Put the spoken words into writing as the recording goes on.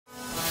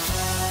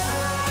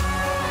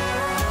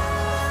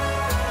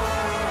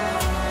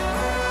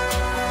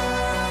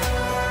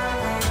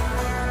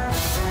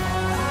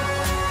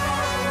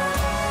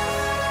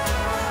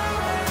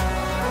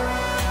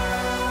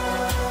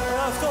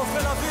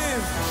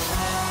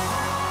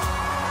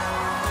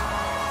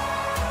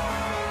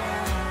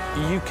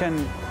You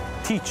can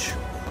teach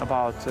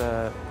about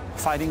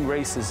fighting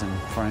racism,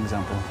 for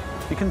example.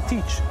 You can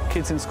teach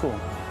kids in school.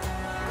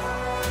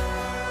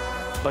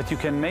 But you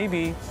can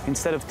maybe,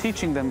 instead of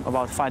teaching them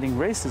about fighting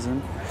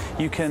racism,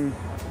 you can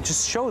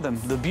just show them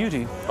the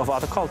beauty of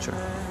other culture.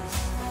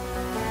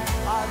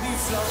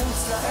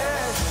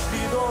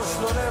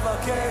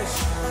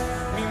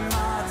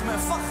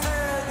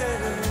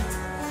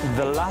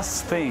 The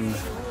last thing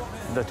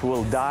that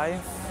will die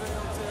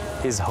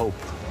is hope.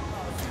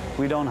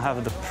 We don't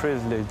have the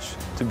privilege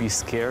to be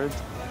scared.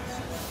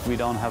 We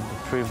don't have the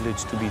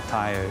privilege to be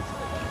tired.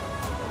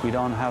 We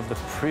don't have the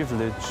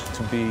privilege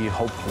to be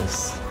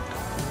hopeless.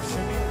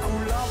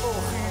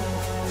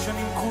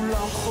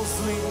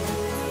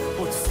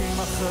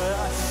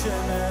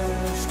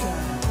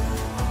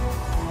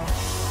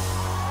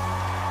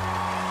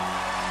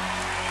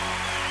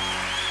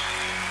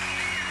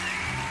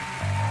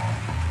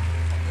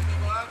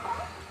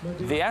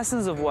 The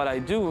essence of what I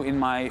do in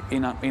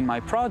my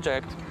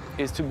project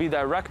is to be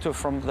director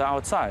from the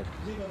outside.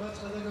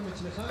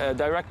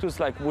 Directors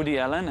like Woody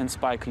Allen and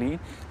Spike Lee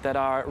that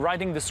are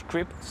writing the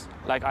scripts,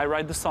 like I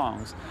write the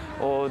songs,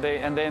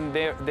 and then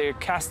they're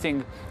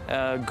casting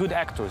good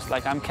actors,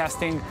 like I'm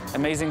casting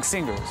amazing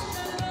singers.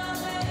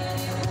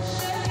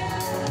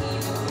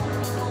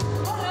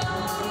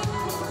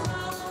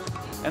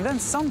 And then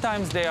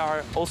sometimes they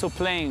are also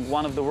playing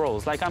one of the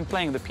roles, like I'm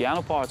playing the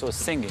piano parts or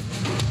singing.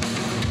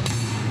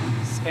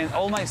 And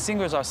all my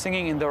singers are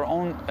singing in their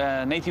own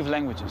native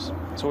languages.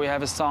 So we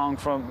have a song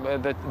from,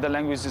 the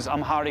language is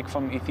Amharic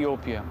from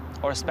Ethiopia,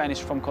 or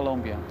Spanish from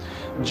Colombia,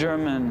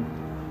 German,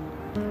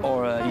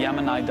 or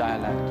Yemeni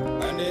dialect.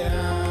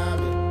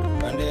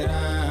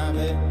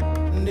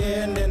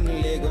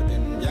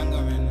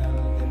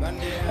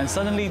 And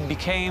suddenly it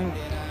became,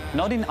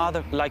 not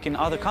like in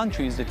other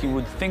countries that you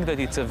would think that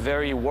it's a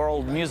very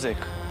world music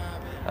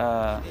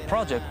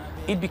project,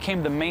 it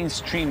became the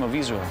mainstream of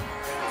Israel.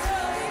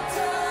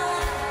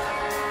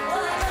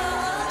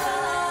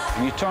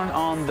 You turn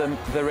on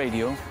the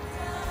radio,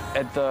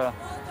 at the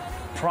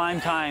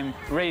primetime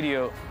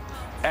radio,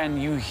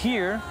 and you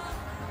hear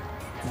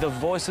the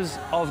voices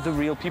of the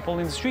real people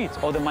in the streets,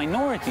 or the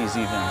minorities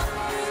even.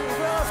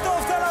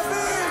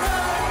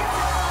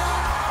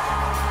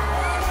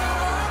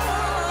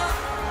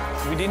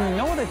 We didn't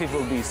know that it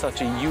will be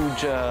such a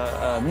huge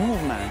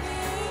movement.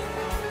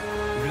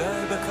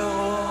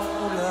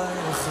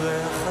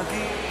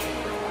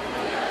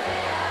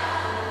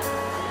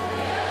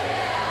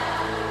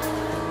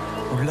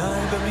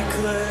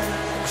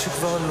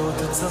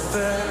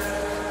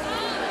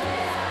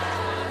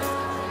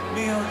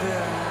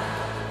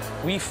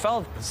 We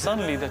felt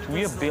suddenly that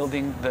we are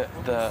building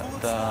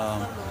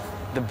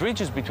the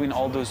bridges between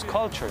all those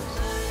cultures.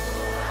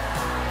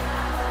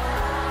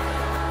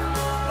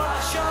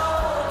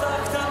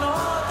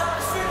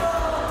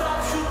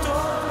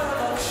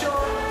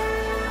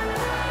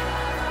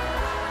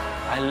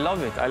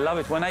 I love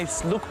it. When I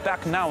look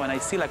back now and I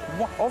see like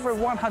over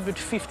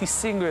 150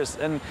 singers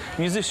and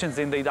musicians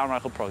in the Idan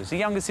Raichel project. The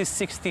youngest is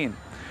 16.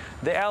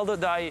 The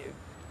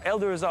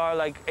elders are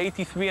like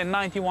 83 and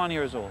 91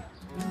 years old.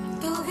 I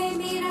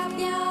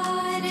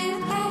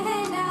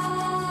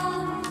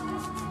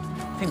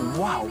think,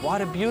 wow,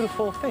 what a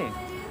beautiful thing.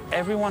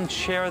 Everyone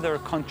shared their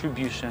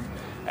contribution,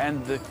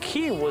 and the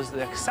key was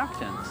the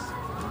acceptance.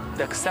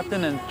 The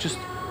acceptance and just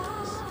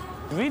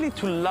really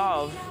to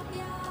love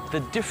the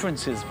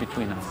differences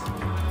between us.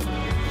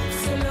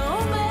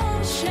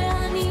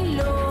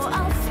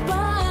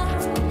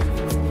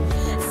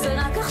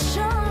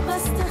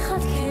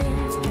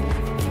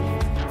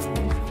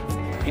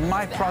 In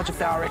my project,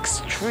 there are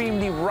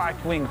extremely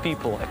right-wing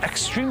people,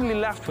 extremely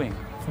left-wing.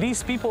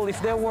 These people,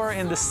 if they were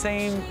in the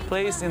same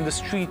place in the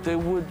street, they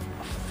would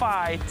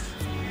fight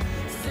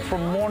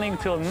from morning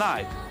till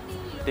night.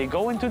 They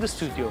go into the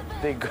studio,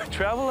 they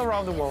travel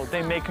around the world,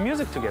 they make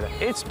music together.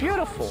 It's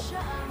beautiful.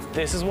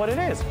 This is what it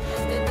is.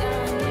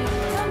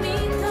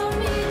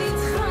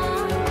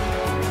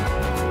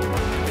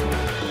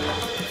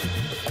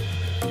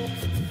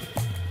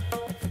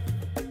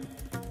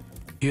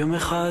 יום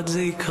אחד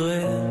זה יקרה,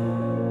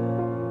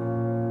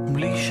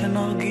 בלי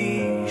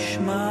שנרגיש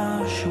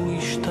משהו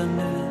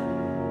ישתנה,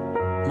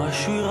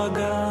 משהו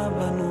יירגע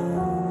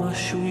בנו,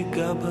 משהו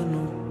ייגע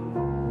בנו.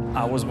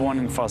 I was born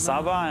in Kfar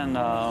Saba, and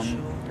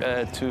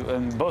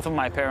both of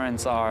my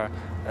parents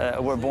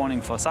were born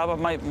in Kfar Saba.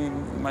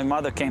 My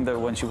mother came there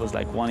when she was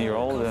like 1 year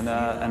old, and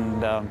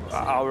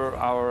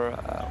our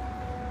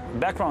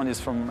background is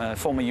from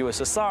former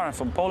USSR, and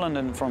from Poland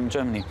and from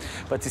Germany.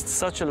 But it's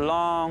such a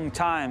long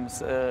time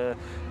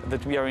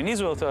that we are in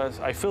Israel, so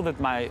I feel that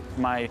my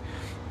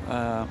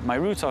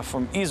roots are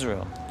from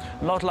Israel.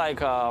 Not like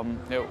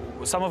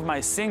some of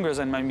my singers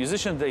and my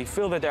musicians, they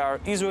feel that they are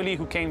Israeli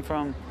who came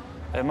from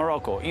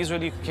Morocco,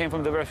 Israeli who came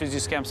from the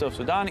refugees camps of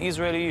Sudan,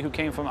 Israeli who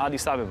came from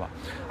Addis Ababa.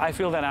 I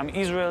feel that I'm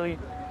Israeli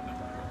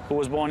who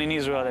was born in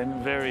Israel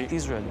and very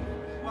Israeli.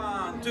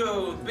 1,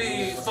 2,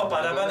 3, 4.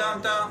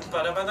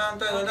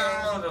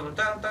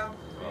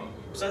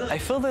 I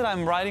feel that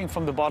I'm writing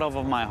from the bottom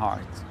of my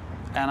heart.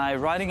 and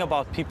I'm writing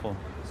about people.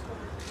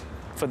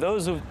 For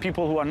those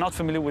people who are not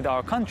familiar with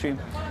our country,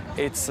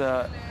 it's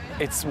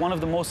one of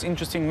the most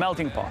interesting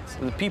melting pots.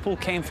 The people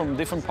came from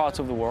different parts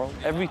of the world.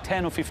 Every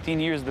 10 or 15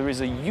 years, there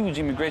is a huge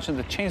immigration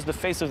that changed the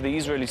face of the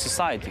Israeli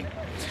society.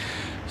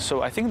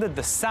 So I think that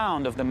the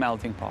sound of the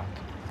melting pot,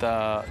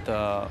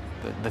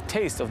 the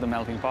taste of the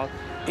melting pot,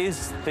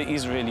 is the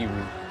Israeli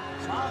root.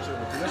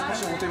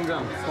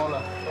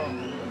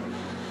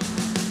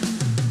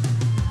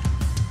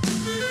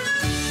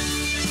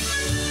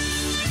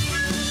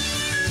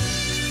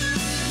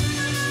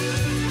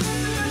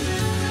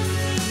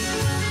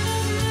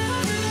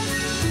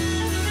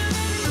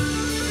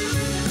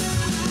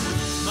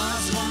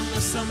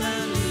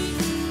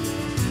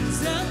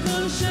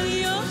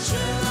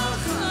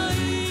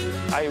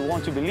 I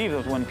want to believe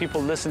that when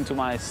people listen to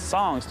my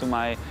songs,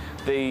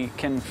 they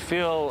can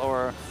feel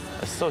or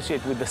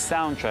associate with the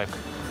soundtrack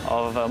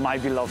of my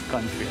beloved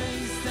country.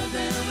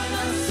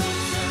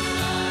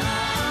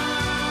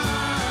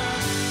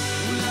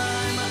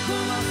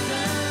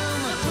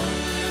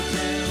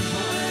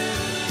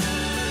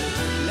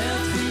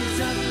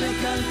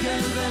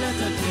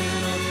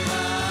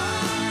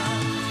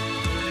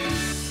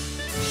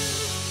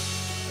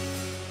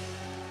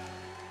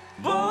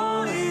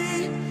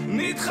 בואי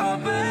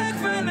נתחבק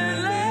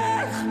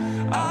ונלך,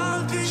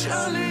 אל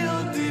תשאלי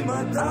אותי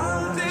מתי,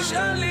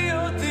 תשאלי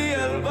אותי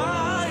על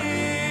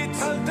בית,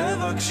 אל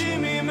תבקשי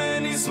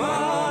ממני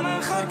זמן,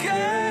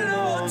 נחכה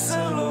לא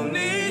עוצר לא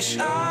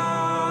נשאר.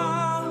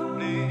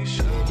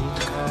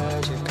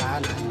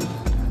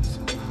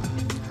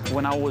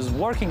 When I was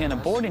working in a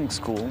boarding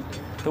school,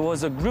 there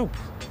was a group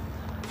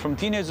from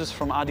teenagers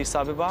from Addis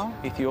Ababa,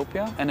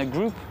 Ethiopia, and a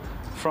group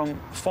from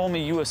former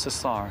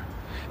USSR.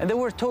 And they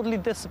were totally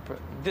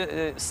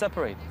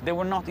separate. They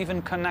were not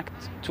even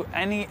connected to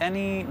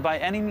by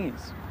any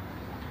means.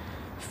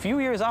 A few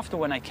years after,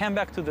 when I came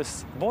back to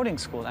this boarding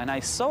school and I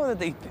saw that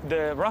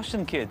the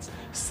Russian kids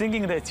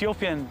singing the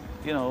Ethiopian,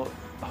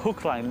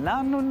 hook line,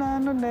 na no na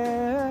no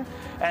ne,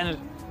 and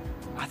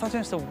I thought to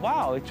myself,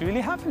 wow, it's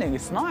really happening.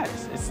 It's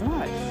nice. It's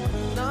nice.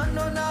 Na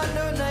no na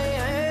no ne,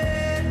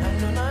 na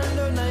no na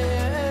no ne,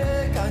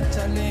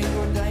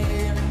 kanchalingo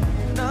dai,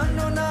 na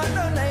no na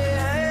no ne.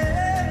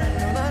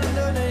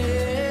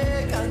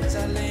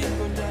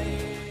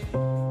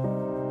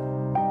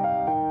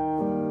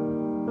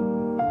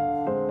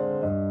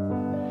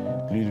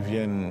 Lui, il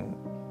vient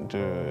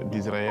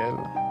d'Israël,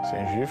 c'est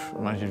un juif.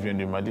 Moi, je viens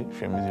du Mali, je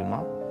suis un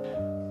musulman.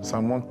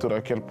 Ça montre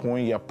à quel point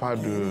il n'y a pas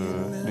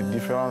de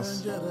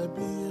différence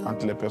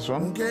entre les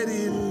personnes.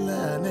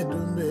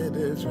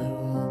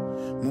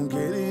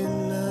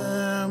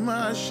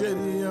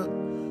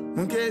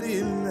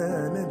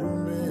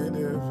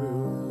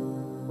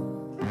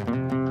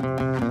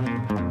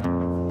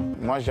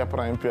 Moi,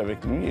 j'apprends un peu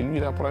avec lui et lui,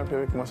 il apprend un peu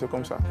avec moi. C'est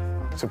comme ça.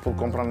 C'est pour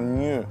comprendre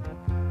mieux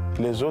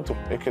les autres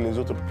et que les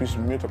autres puissent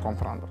mieux te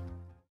comprendre.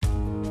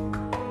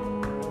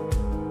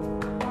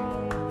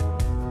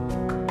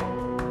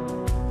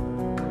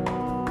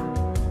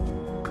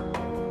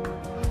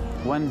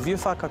 When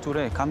Virfa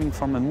Kature, coming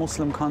from a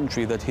Muslim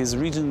country, that his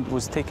region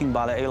was taken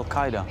by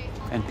Al-Qaeda,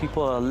 and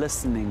people are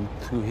listening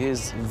to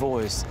his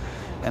voice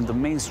and the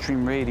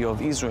mainstream radio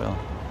of Israel,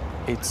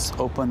 it's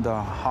opened their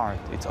heart,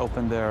 it's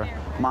opened their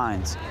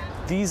minds.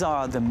 These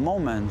are the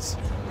moments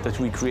that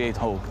we create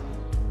hope.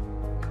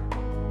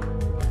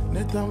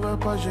 Ne t'en va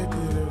pas, je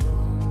dirai.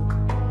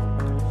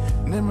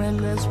 Ne me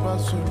laisse pas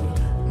seul,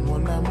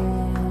 mon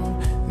amour.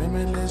 Ne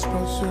me laisse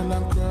pas seul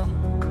encore.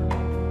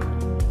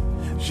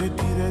 Je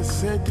dirais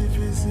c'est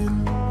difficile.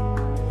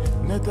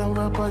 Ne t'en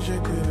va pas, je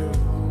dirai.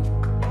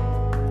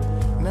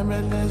 Ne me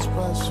laisse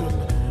pas seul,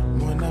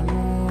 mon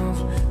amour.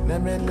 Ne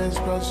me laisse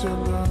pas seul.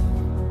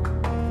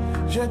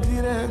 Je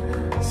dirais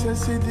c'est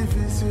si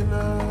difficile.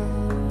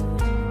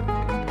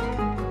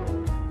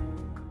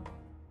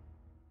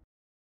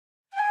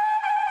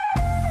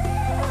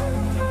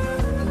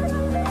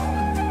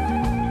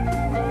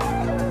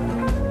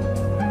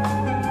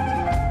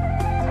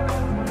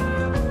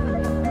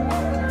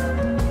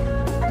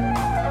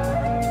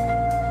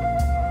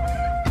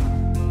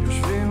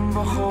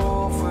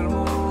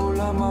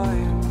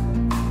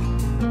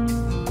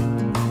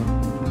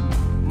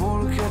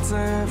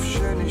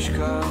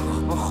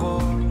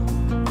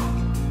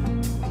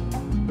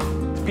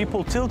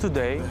 People till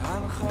today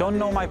don't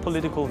know my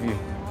political view.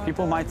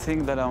 People might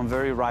think that I'm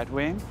very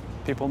right-wing.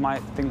 People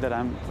might think that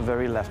I'm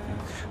very left-wing.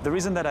 The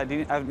reason that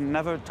I've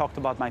never talked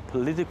about my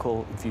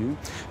political view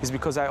is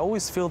because I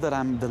always feel that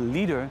I'm the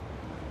leader,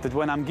 that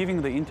when I'm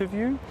giving the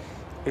interview,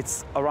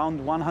 it's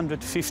around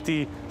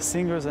 150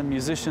 singers and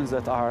musicians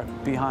that are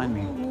behind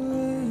me.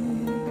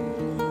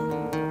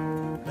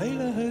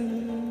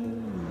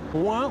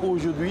 Moi,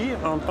 aujourd'hui,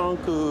 en tant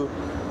que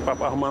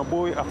Papa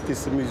Armamboy,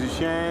 artiste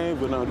musicien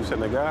venant du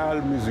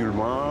Sénégal,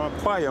 musulman,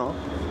 croyant,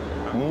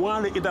 moi,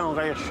 le Idan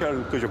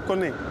Raichel que je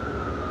connais,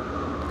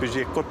 que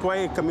j'ai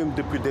côtoyé quand même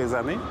depuis des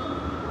années,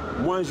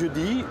 moi je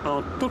dis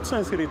en toute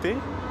sincérité,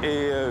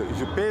 et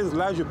je pèse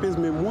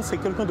mes mots, c'est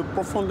quelqu'un de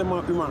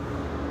profondément humain.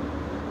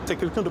 C'est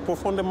quelqu'un de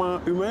profondément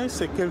humain,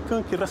 c'est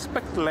quelqu'un qui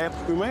respecte l'être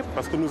humain,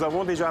 parce que nous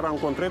avons déjà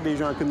rencontré des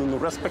gens qui ne nous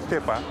respectaient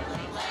pas.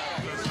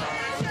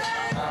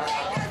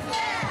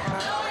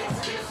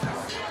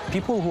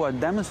 People who are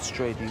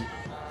demonstrating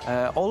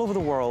all over the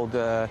world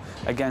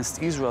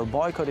against Israel,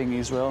 boycotting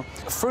Israel,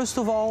 first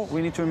of all,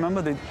 we need to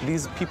remember that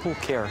these people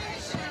care.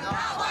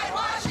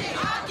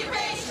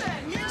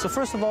 So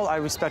first of all, I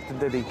respect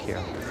that they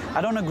care.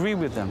 I don't agree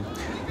with them.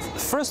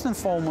 First and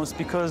foremost,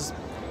 because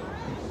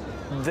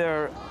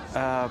their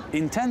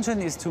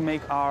intention is to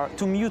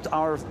mute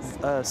our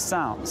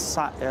sound,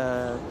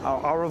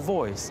 our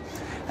voice,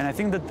 and I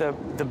think that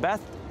the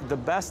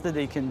best that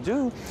they can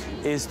do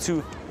is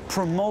to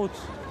promote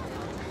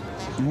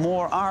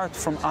more art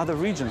from other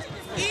regions.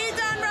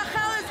 Idan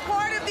Raichel is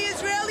part of the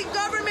Israeli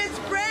government's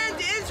Brand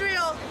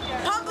Israel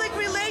public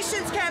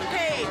relations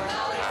campaign.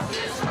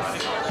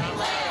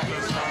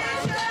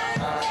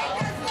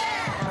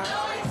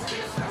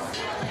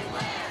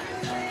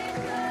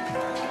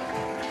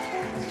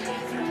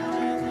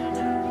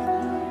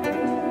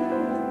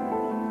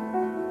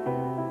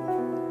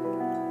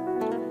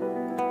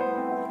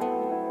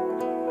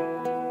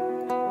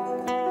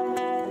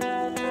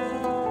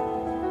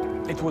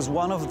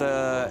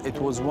 It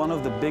was one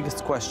of the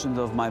biggest questions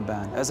of my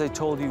band. As I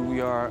told you,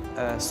 we are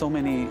so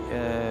many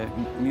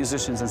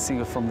musicians and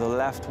singers from the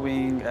left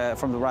wing,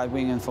 from the right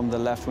wing, and from the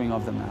left wing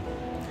of the map.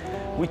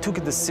 We took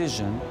a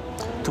decision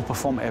to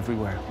perform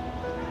everywhere.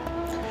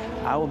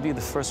 I will be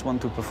the first one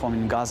to perform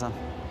in Gaza.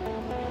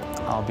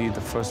 I'll be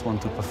the first one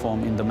to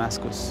perform in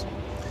Damascus.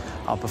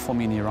 I'll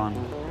perform in Iran.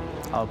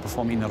 I'll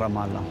perform in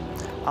Ramallah.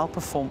 I'll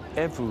perform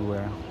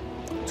everywhere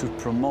to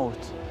promote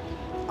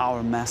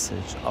our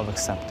message of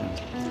acceptance.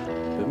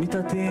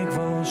 במיטתי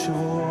כבר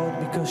שבועות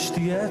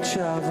ביקשתי את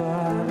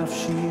שעבה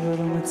נפשי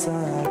ולא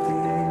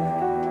מצאתי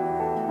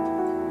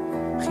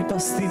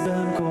חיפשתי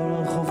בין כל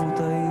רחובות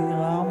העיר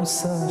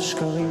העמוסה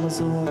שקרים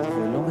הזאת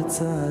ולא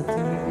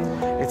מצאתי.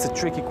 It's a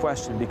tricky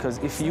question because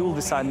if you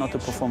decide not to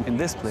perform in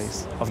this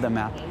place of the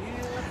map,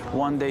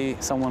 one day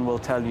someone will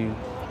tell you,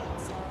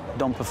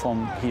 don't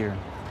perform here.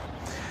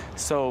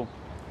 So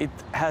it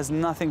has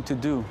nothing to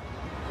do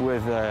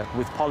with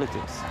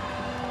politics.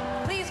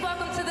 Please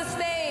welcome to the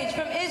stage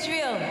from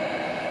Israel,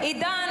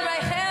 Idan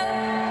Raichel,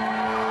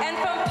 and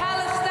from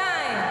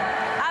Palestine,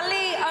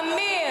 Ali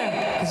Amir.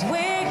 'Cause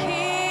we're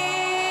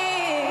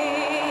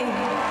here,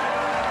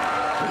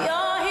 we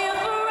are here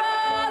for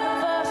all of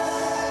us.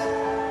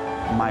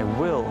 My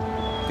will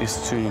is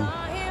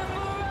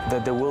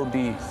that there will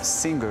be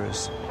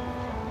singers,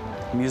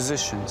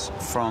 musicians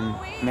from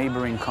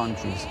neighboring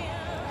countries,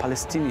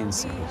 Palestinian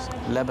singers,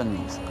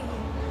 Lebanese,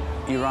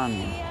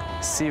 Iranian,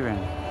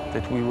 Syrian,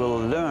 that we will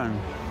learn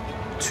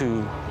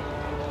to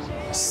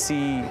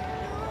see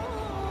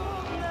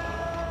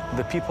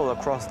the people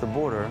across the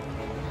border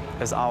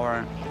as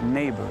our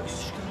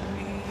neighbors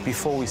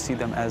before we see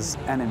them as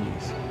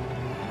enemies.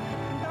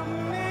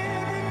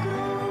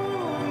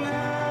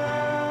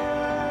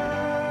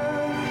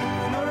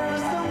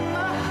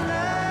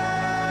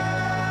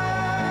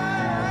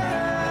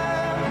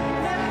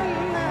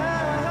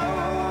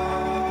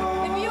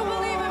 If you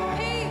believe in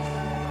peace,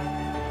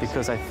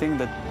 Because I think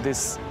that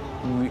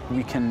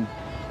we can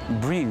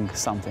bring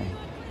something.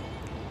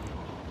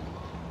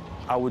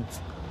 I would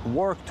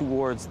work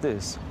towards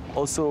this,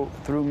 also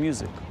through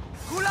music.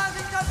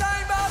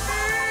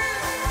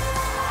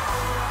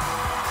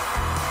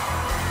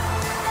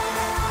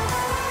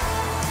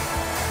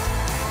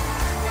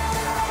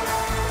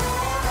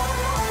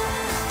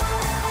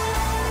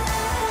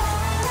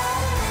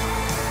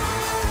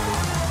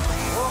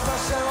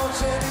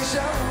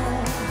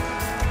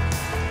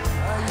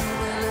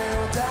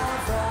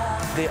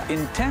 The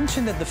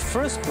intention at the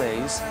first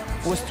place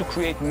was to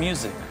create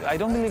music. I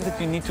don't believe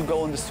that you need to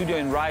go in the studio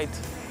and write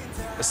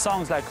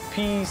songs like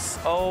peace,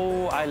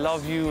 oh, I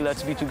love you,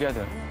 let's be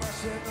together.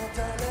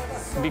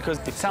 Because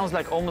it sounds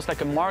like almost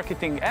like a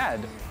marketing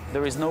ad.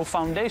 There is no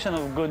foundation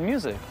of good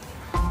music.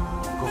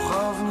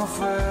 כוכב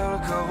נופל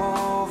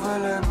קרוב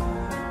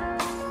אלינו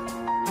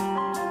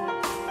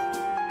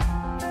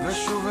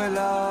ושוב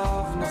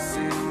אליו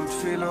נשים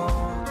תפילות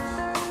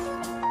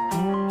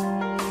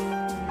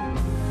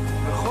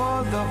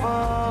בכל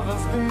דבר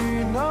אז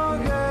בי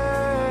נוגע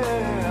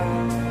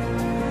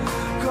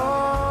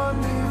כל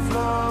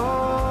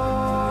נפלאות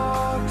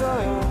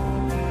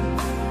היום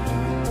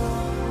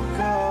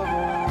קרוב.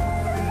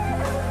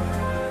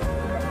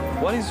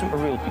 What is a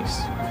real peace?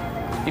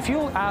 If you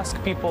ask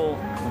people,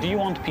 do you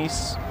want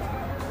peace?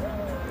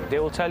 They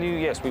will tell you,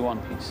 yes, we want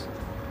peace.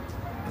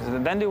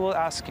 Then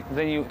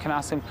you can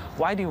ask them,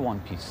 why do you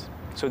want peace?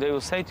 So they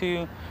will say to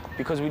you,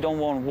 because we don't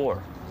want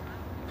war.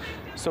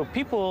 So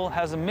people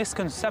has a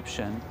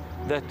misconception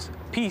that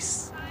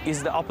peace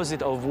is the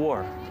opposite of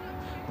war.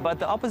 But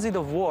the opposite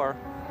of war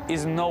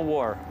is no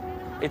war.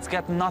 It's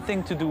got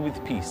nothing to do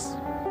with peace.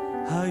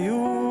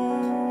 היו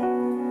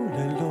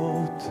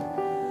לילות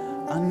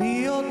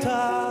אני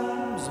אותם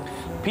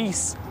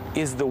Peace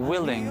is the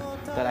willing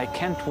that I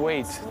can't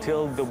wait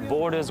till the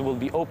borders will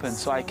be open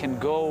so I can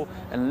go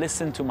and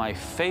listen to my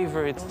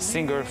favorite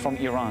singer from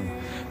Iran,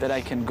 that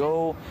I can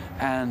go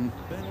and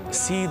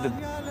see the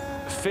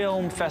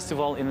film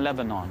festival in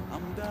Lebanon,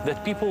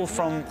 that people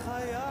from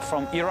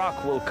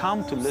Iraq will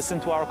come to listen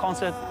to our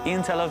concert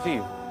in Tel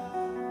Aviv.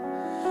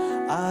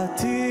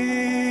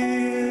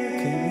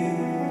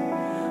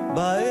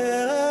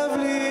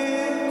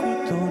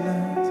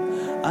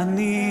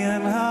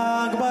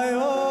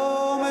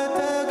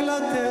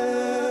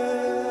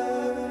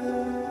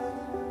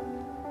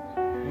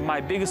 My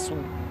biggest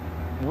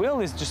will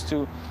is just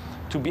to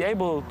be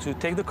able to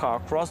take the car,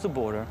 cross the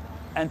border,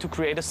 and to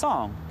create a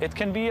song. It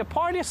can be a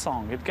party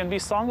song. It can be a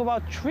song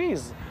about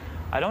trees.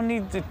 I don't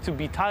need it to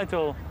be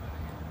titled,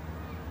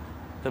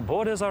 "The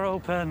borders are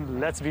open,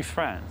 let's be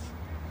friends."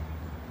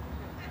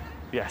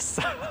 Yes.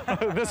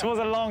 This was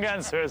a long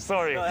answer,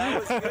 sorry. No, that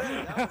was good.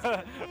 That was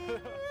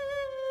good.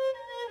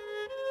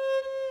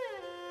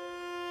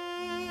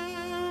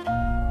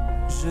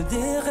 Je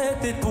dirais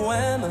des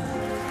poèmes,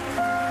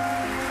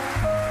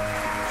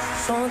 je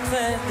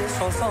chanterais des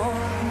chansons,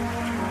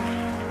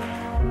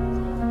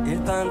 il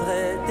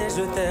peindrait des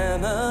je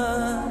t'aime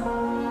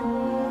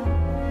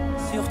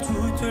sur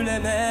toutes les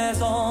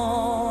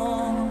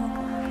maisons.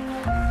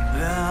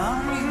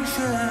 להאמין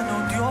שאין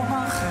עוד יום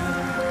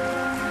אחר,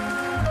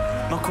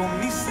 מקום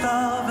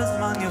נסתר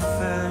וזמן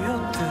יפה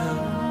יותר,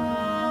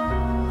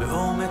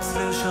 באומץ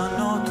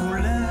לשנות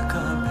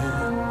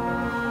ולקבל,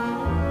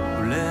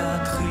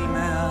 ולהתחיל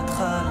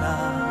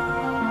מההתחלה.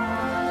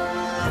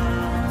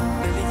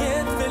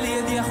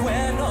 باليد يا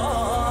اخوانا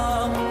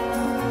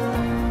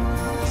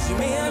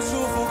جميع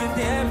نشوفوا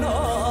قدامنا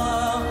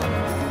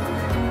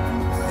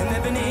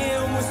نبني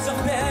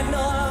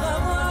مستقبلنا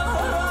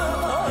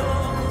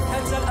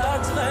حتى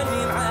الارض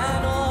تغني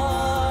معانا.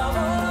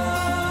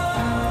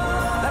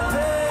 La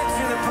paix est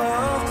une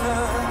porte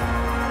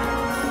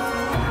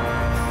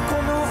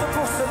qu'on ouvre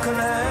pour se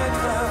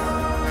connaître,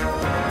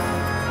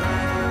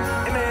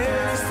 aimer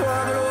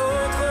l'histoire de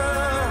l'autre,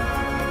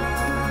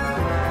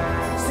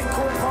 c'est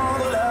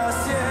comprendre la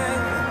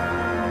sienne.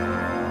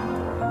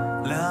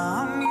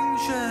 להאמין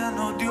שאין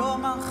עוד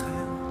יום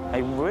אחר.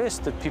 I wish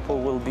that people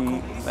will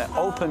be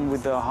open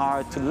with their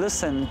heart to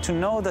listen, to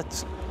know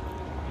that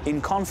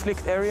in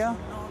conflict area,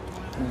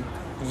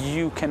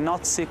 you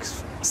cannot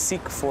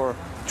seek for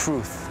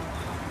truth,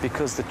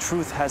 because the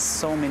truth has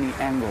so many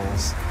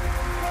angles.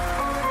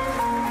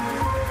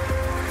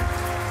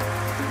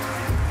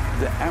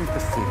 The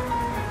empathy,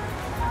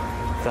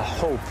 the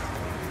hope,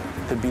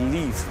 the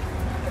belief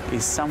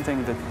is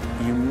something that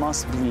you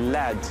must be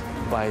led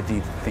by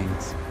these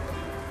things.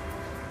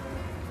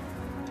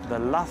 The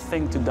last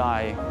thing to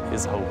die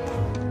is hope.